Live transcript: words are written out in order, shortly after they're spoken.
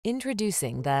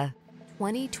Introducing the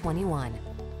 2021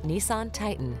 Nissan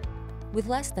Titan. With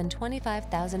less than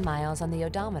 25,000 miles on the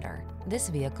odometer, this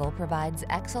vehicle provides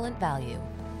excellent value.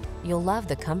 You'll love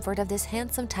the comfort of this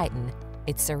handsome Titan.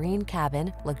 Its serene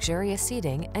cabin, luxurious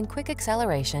seating, and quick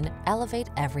acceleration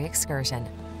elevate every excursion.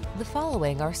 The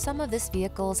following are some of this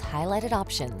vehicle's highlighted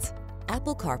options: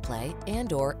 Apple CarPlay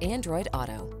and/or Android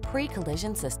Auto,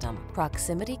 pre-collision system,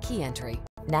 proximity key entry,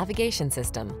 navigation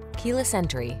system, keyless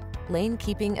entry, lane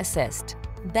keeping assist,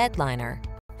 bed liner,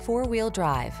 four-wheel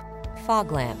drive,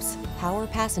 fog lamps, power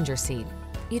passenger seat.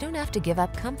 You don't have to give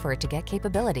up comfort to get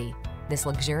capability. This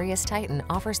luxurious Titan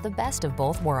offers the best of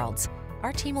both worlds.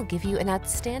 Our team will give you an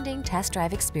outstanding test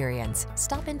drive experience.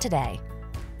 Stop in today.